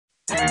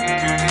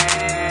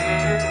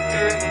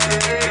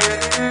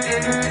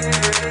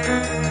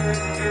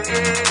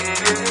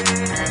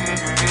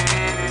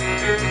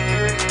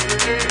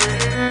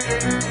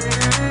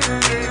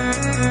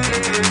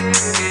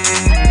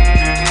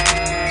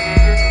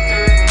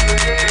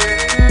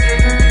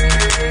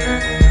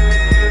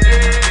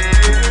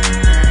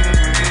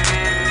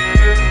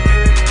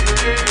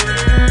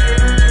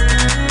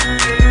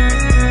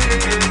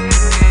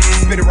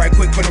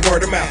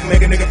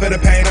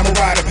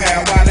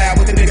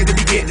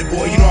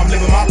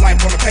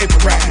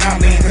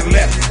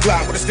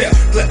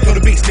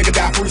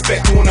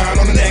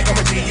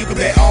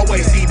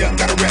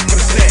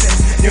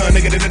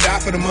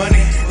for the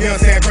money. You know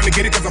what I'm saying? Trying to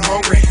get it cause I'm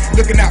hungry.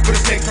 Looking out for the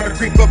snakes, trying to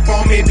creep up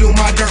on me and do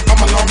my dirt. I'm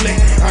a lonely.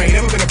 I ain't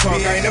never been a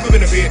punk, I ain't never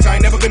been a bitch, I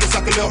ain't never been a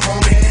sucker little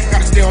homie.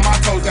 Gotta stay on my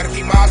toes, gotta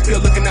keep my eyes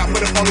peeled, looking out for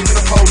the police and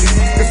the police.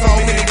 Cause so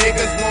many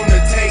niggas wanna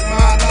take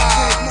my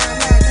life.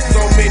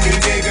 So many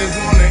niggas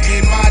wanna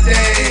end my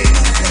day.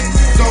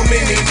 So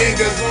many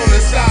niggas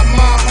wanna stop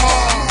my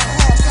heart.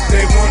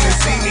 They wanna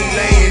see me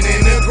laying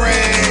in the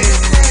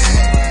grave.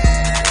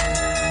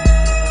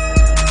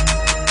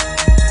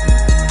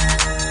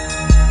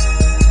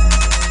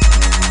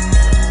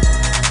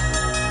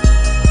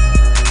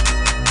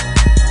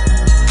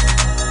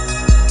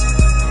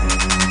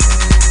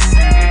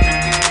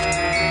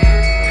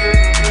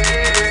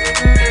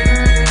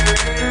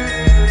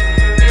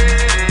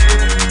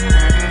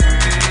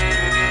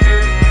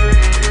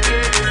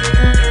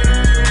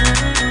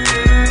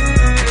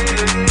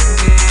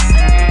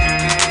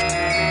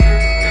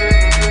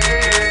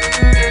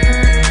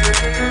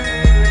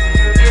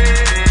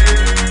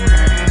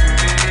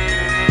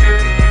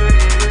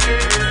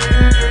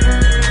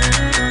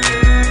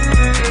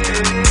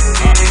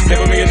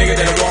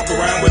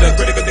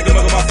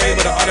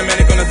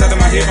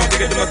 I'm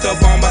thinking to myself,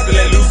 I'm about to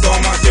let loose all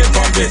my shit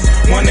from bitch.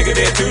 One nigga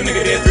dead, two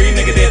nigga dead, three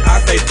nigga dead, I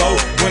say four.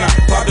 When I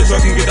pop the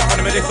truck and get the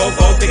automatic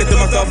fofo, thinking to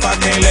myself, I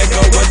can't let go.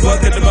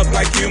 What's hit them up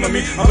like human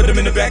me. I put them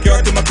in the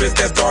backyard to my bitch,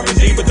 that's starving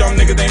G. But y'all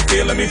niggas ain't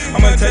feeling me.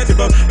 I'm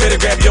untouchable, better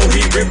grab your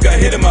heat, rip gut,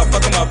 hit him up,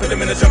 fuck him up, put him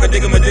in the trunk, I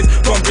dig him a ditch.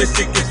 From bitch,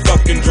 shit gets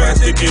fucking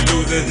drastic, you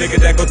losers.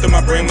 Nigga, that goes to my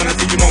brain when I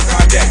see you on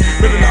contact.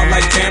 Ripping out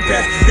like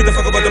Tampax, get the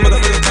fuck about the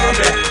motherfucking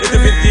combat. It's a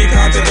 50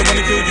 contest, I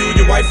wanna kill you,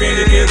 your wife and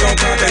your kids on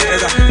contact.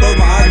 As I close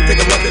my eyes and take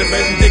a look to the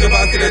face and think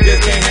about shit I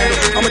just can't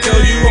handle. I'ma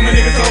tell you, I'm a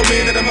nigga so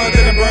mean that I'm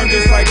under the burn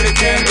just like a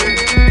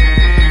candle.